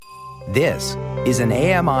This is an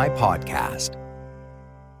AMI podcast.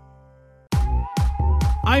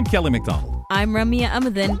 I'm Kelly McDonald. I'm Ramya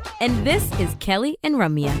Amadin, and this is Kelly and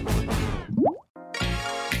Ramya.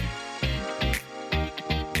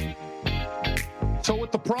 So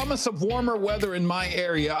with the promise of warmer weather in my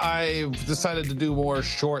area, I've decided to do more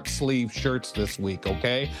short sleeve shirts this week,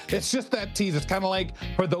 okay? It's just that tease. It's kind of like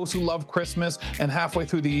for those who love Christmas and halfway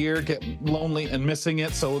through the year get lonely and missing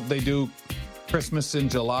it, so they do Christmas in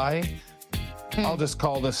July. I'll just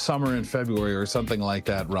call this summer in February or something like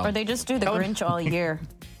that, Rum. Or they just do the Grinch all year.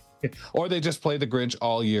 Or they just play the Grinch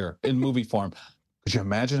all year in movie form. Could you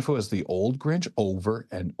imagine if it was the old Grinch over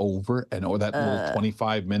and over and over, that little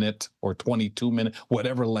 25-minute or 22-minute,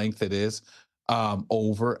 whatever length it is,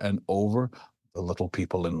 over and over, the little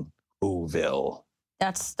people in Whoville.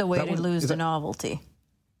 That's the way to lose the novelty.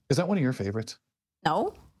 Is that one of your favorites?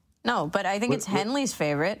 No, but I think it's Henley's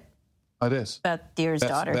favorite. It is. Beth Deer's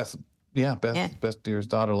daughter. Beth Deer's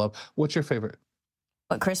daughter love. What's your favorite?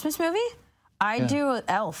 What, Christmas movie? I do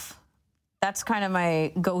Elf. That's kind of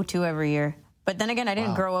my go-to every year. But then again, I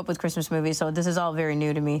didn't grow up with Christmas movies, so this is all very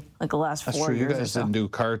new to me, like the last 4 years or so. That's true. You guys didn't do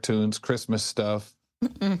cartoons, Christmas stuff,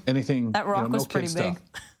 anything. That rock was pretty big.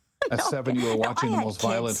 At 7, you were watching the most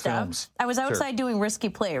violent films. I was outside doing risky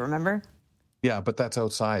play, remember? Yeah, but that's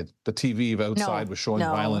outside. The TV outside was showing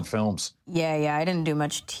violent films. Yeah, I didn't do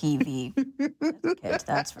much TV as a kid,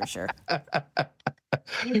 that's for sure.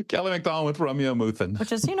 Kelly McDonald with Ramya Amadin.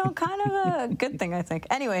 Which is, kind of a good thing, I think.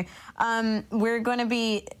 Anyway, we're going to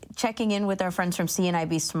be checking in with our friends from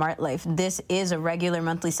CNIB SmartLife. This is a regular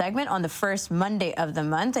monthly segment on the first Monday of the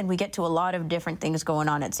month, and we get to a lot of different things going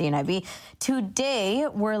on at CNIB. Today,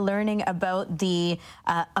 we're learning about the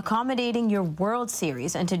Accommodating Your World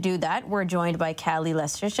series, and to do that, we're joined by Callie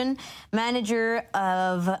Lesterson, Manager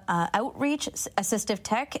of Outreach, Assistive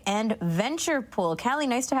Tech, and Venture Pool. Callie,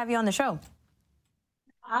 nice to have you on the show.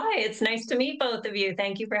 Hi, it's nice to meet both of you.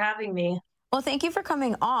 Thank you for having me. Well, thank you for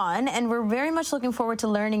coming on, and we're very much looking forward to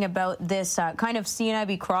learning about this kind of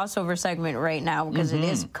CNIB crossover segment right now, because it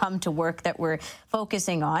is Come to Work that we're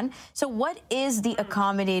focusing on. So what is the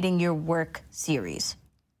Accommodating Your Work series?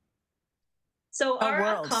 So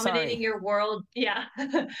our Accommodating Your World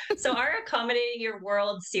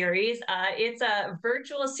series, it's a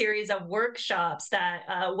virtual series of workshops that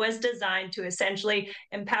was designed to essentially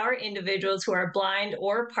empower individuals who are blind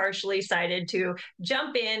or partially sighted to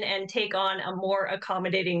jump in and take on a more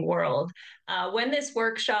accommodating world. When this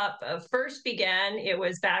workshop first began, it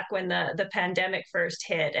was back when the pandemic first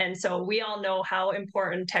hit. And so we all know how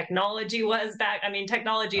important technology was back. I mean,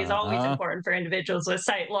 technology is always important for individuals with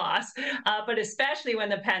sight loss, but especially when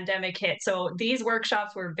the pandemic hit. So these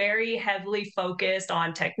workshops were very heavily focused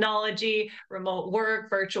on technology, remote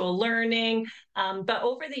work, virtual learning. But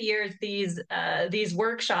over the years, these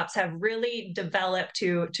workshops have really developed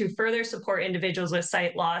to further support individuals with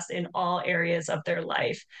sight loss in all areas of their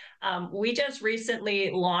life. We just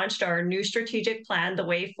recently launched our new strategic plan, The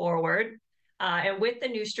Way Forward. And with the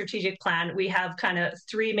new strategic plan, we have kind of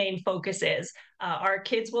 3 main focuses. Our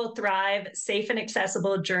kids will thrive, safe and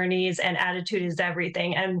accessible journeys, and attitude is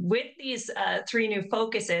everything. And with these 3 new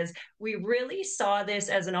focuses, we really saw this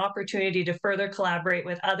as an opportunity to further collaborate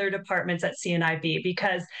with other departments at CNIB,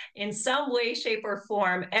 because in some way, shape, or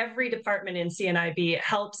form, every department in CNIB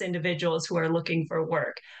helps individuals who are looking for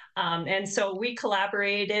work. And so we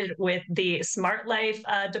collaborated with the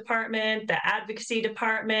SmartLife department, the advocacy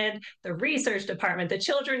department, the research department, the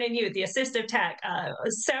children and youth, the assistive tech,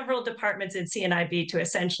 several departments in CNIB to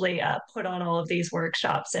essentially put on all of these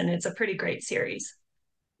workshops. And it's a pretty great series.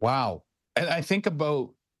 Wow. And I think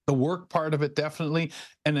about the work part of it, definitely.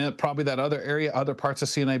 And then probably that other area, other parts of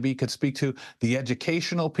CNIB could speak to the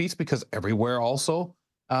educational piece, because everywhere also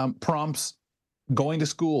prompts going to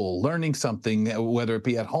school, learning something, whether it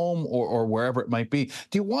be at home or wherever it might be.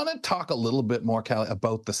 Do you want to talk a little bit more, Callie,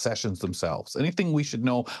 about the sessions themselves? Anything we should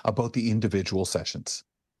know about the individual sessions?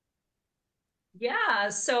 Yeah,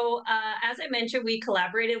 so as I mentioned, we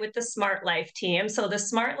collaborated with the SmartLife team. So the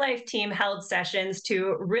SmartLife team held sessions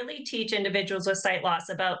to really teach individuals with sight loss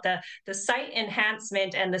about the sight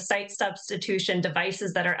enhancement and the sight substitution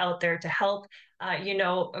devices that are out there to help,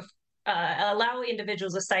 allow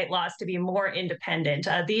individuals with sight loss to be more independent.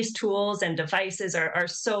 These tools and devices are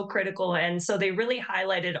so critical. And so they really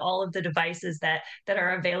highlighted all of the devices that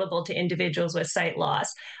are available to individuals with sight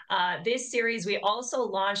loss. This series, we also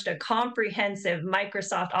launched a comprehensive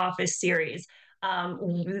Microsoft Office series.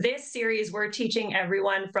 This series, we're teaching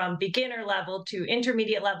everyone from beginner level to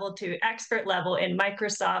intermediate level to expert level in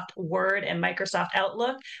Microsoft Word and Microsoft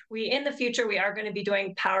Outlook. In the future, we are going to be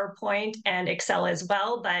doing PowerPoint and Excel as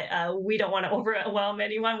well, but we don't want to overwhelm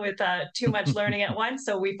anyone with too much learning at once.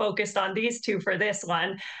 So we focused on these two for this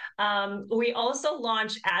one. We also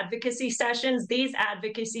launched advocacy sessions. These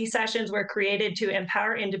advocacy sessions were created to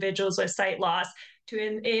empower individuals with sight loss to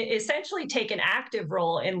essentially take an active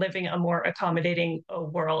role in living a more accommodating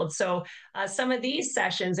world. So some of these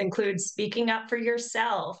sessions include speaking up for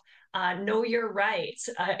yourself, know your rights,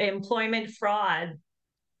 employment fraud,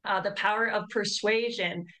 the power of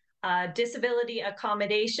persuasion, disability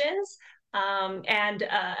accommodations, and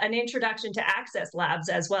an introduction to access labs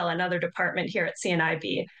as well, another department here at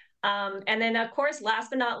CNIB. And then, of course,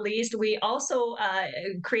 last but not least, we also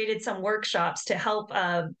created some workshops to help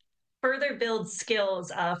further build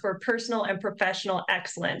skills for personal and professional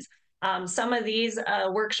excellence. Some of these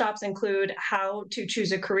workshops include how to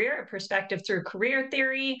choose a career, a perspective through career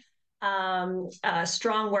theory,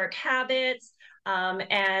 strong work habits,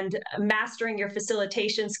 and mastering your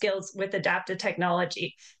facilitation skills with adaptive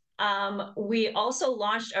technology. We also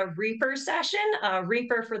launched a Reaper session.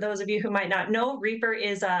 Reaper, for those of you who might not know, Reaper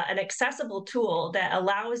is an accessible tool that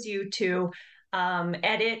allows you to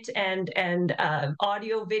edit and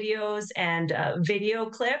audio videos and video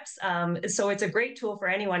clips. So it's a great tool for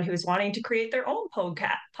anyone who's wanting to create their own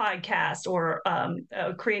podcast or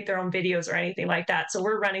create their own videos or anything like that. So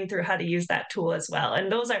we're running through how to use that tool as well. And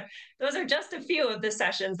those are just a few of the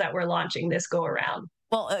sessions that we're launching this go around.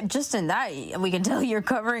 Well, just in that, we can tell you're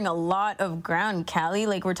covering a lot of ground, Callie.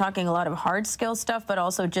 Like, we're talking a lot of hard skill stuff, but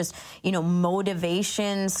also just,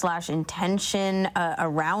 motivation / intention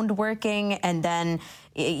around working, and then,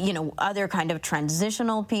 other kind of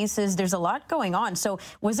transitional pieces. There's a lot going on. So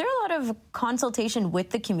was there a lot of consultation with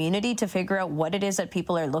the community to figure out what it is that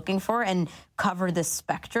people are looking for and cover the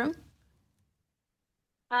spectrum?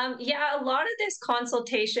 Yeah, a lot of this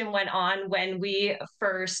consultation went on when we were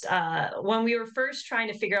first trying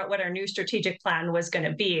to figure out what our new strategic plan was going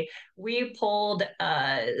to be. We pulled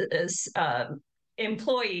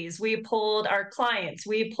employees, we pulled our clients,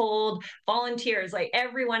 we pulled volunteers, like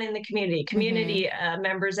everyone in the community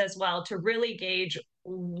members as well, to really gauge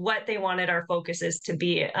what they wanted our focuses to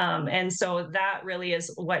be. And so that really is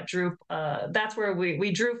what drew, that's where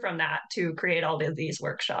we drew from that to create all of these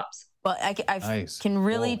workshops. Well, I nice. Can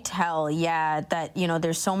really tell, that,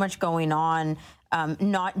 there's so much going on,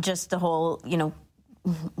 not just the whole,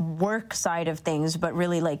 work side of things, but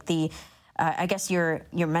really like the, I guess your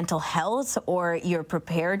mental health or your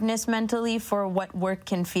preparedness mentally for what work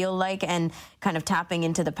can feel like, and kind of tapping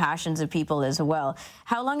into the passions of people as well.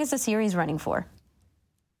 How long is the series running for?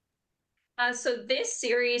 So this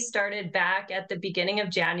series started back at the beginning of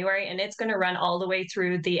January, and it's going to run all the way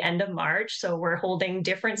through the end of March. So we're holding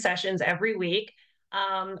different sessions every week.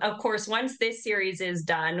 Of course, once this series is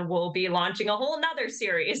done, we'll be launching a whole nother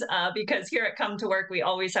series because here at Come to Work, we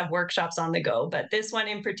always have workshops on the go. But this one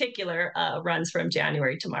in particular runs from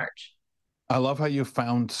January to March. I love how you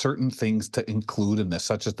found certain things to include in this,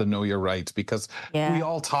 such as the know your rights, because we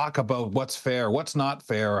all talk about what's fair, what's not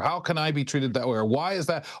fair, how can I be treated that way, or why is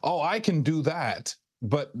that? Oh, I can do that.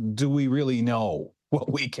 But do we really know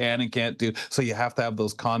what we can and can't do? So you have to have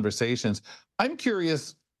those conversations. I'm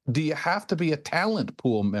curious, do you have to be a talent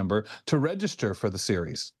pool member to register for the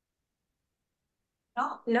series?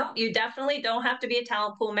 No, you definitely don't have to be a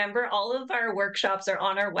talent pool member. All of our workshops are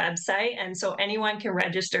on our website, and so anyone can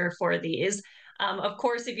register for these. Of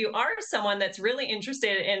course, if you are someone that's really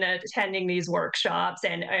interested in attending these workshops,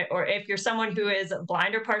 or if you're someone who is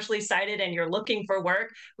blind or partially sighted and you're looking for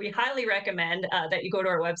work, we highly recommend that you go to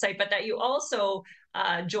our website, but that you also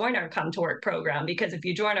join our Come to Work program, because if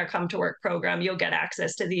you join our Come to Work program, you'll get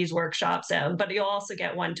access to these workshops, but you'll also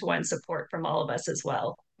get one-to-one support from all of us as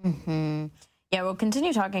well. Mm-hmm. Yeah, we'll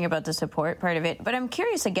continue talking about the support part of it, but I'm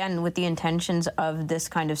curious again with the intentions of this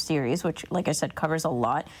kind of series, which, like I said, covers a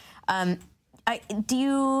lot. Do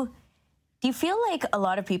you feel like a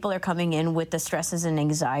lot of people are coming in with the stresses and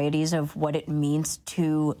anxieties of what it means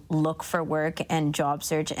to look for work and job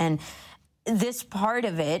search, and this part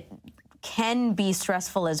of it can be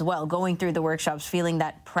stressful as well, going through the workshops, feeling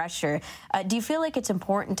that pressure? Do you feel like it's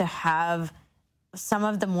important to have some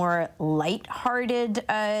of the more lighthearted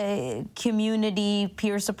community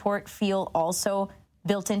peer support feel also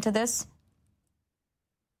built into this?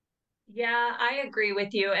 Yeah, I agree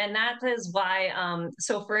with you. And that is why,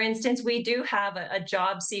 so for instance, we do have a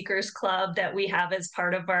job seekers club that we have as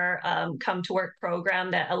part of our Come to Work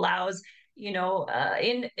program that allows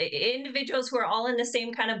individuals who are all in the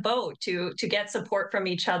same kind of boat to get support from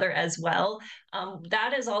each other as well.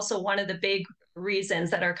 That is also one of the big reasons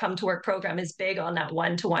that our Come to Work program is big on that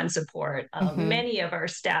one-to-one support. Many of our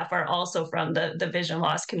staff are also from the vision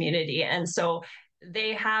loss community. And so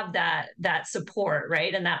they have that support,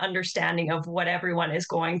 right? And that understanding of what everyone is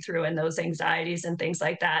going through and those anxieties and things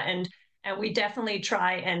like that. And we definitely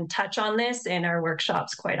try and touch on this in our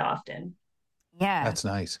workshops quite often. Yeah. That's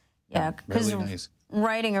nice. Yeah. Because really nice.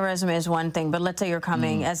 Writing a resume is one thing, but let's say you're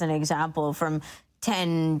coming as an example from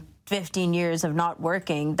 10, 15 years of not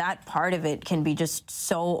working, that part of it can be just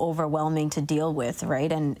so overwhelming to deal with,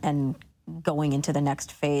 right? And going into the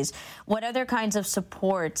next phase. What other kinds of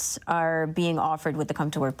supports are being offered with the Come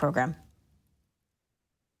to Work program?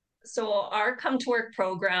 So our Come to Work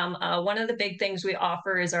program, one of the big things we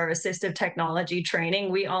offer is our assistive technology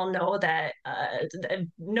training. We all know that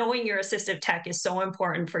knowing your assistive tech is so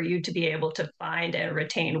important for you to be able to find and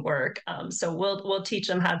retain work. So we'll teach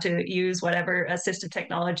them how to use whatever assistive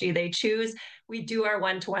technology they choose. We do our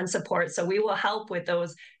one-to-one support. So we will help with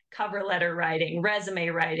those cover letter writing, resume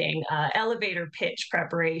writing, elevator pitch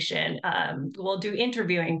preparation. We'll do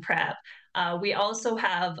interviewing prep. We also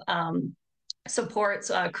have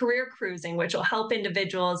supports career cruising, which will help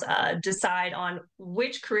individuals decide on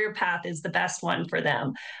which career path is the best one for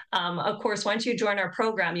them. Of course, once you join our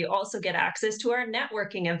program, you also get access to our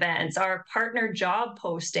networking events, our partner job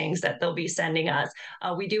postings that they'll be sending us.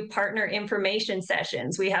 We do partner information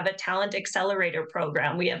sessions. We have a talent accelerator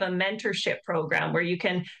program. We have a mentorship program where you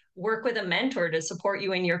can work with a mentor to support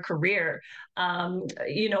you in your career.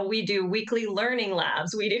 We do weekly learning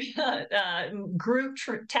labs. We do group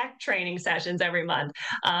tech training sessions every month.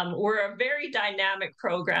 We're a very dynamic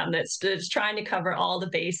program that's trying to cover all the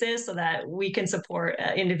bases so that we can support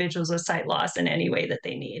individuals with sight loss in any way that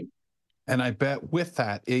they need. And I bet with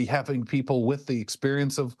that, having people with the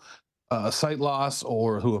experience of sight loss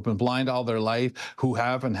or who have been blind all their life, who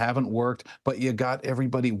have and haven't worked, but you got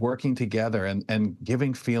everybody working together and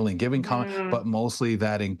giving feeling, giving comment, but mostly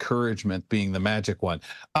that encouragement being the magic one.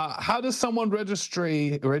 How does someone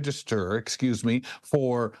register,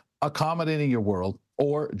 for Accommodating Your World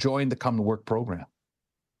or join the Come to Work program?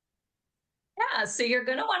 Yeah, so you're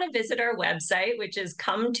going to want to visit our website, which is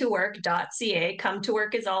cometowork.ca. Come to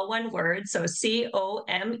Work is all one word, so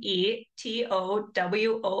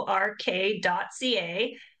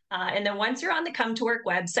COMETOWORK.ca. And then once you're on the Come to Work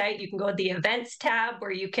website, you can go to the events tab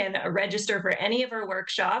where you can register for any of our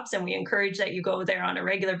workshops. And we encourage that you go there on a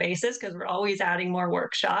regular basis because we're always adding more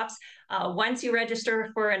workshops. Once you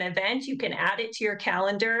register for an event, you can add it to your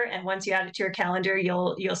calendar. And once you add it to your calendar,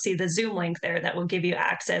 you'll see the Zoom link there that will give you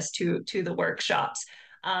access to the workshops.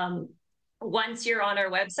 Once you're on our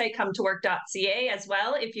website, cometowork.ca as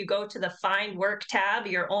well, if you go to the Find Work tab,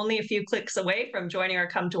 you're only a few clicks away from joining our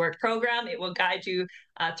Come to Work program. It will guide you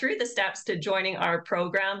through the steps to joining our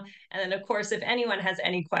program. And then, of course, if anyone has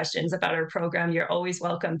any questions about our program, you're always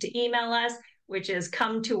welcome to email us, which is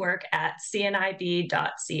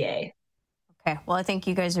cometowork@cnib.ca. Okay. Well, I think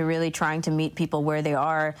you guys are really trying to meet people where they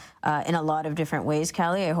are in a lot of different ways,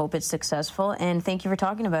 Callie. I hope it's successful. And thank you for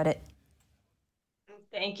talking about it.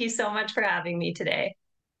 Thank you so much for having me today.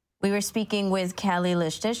 We were speaking with Callie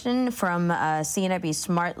Lichtischen from CNIB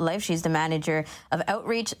SmartLife. She's the manager of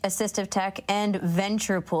Outreach, Assistive Tech, and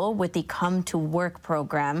Venture Pool with the Come to Work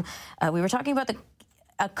program. We were talking about the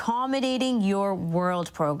Accommodating Your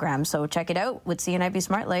World program. So check it out with CNIB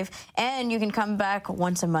SmartLife, and you can come back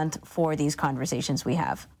once a month for these conversations we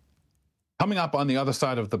have. Coming up on the other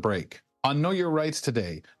side of the break. On Know Your Rights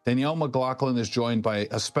today, Danielle McLaughlin is joined by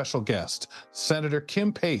a special guest, Senator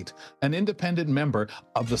Kim Pate, an independent member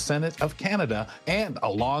of the Senate of Canada and a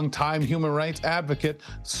longtime human rights advocate.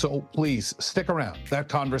 So please stick around. That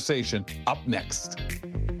conversation up next.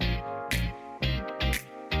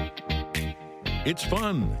 It's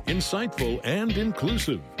fun, insightful, and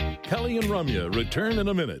inclusive. Kelly and Ramya return in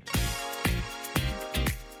a minute.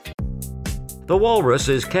 The Walrus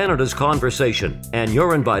is Canada's conversation, and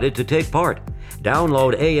you're invited to take part.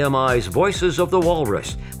 Download AMI's Voices of the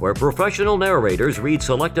Walrus, where professional narrators read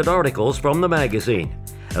selected articles from the magazine.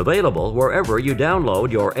 Available wherever you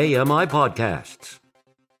download your AMI podcasts.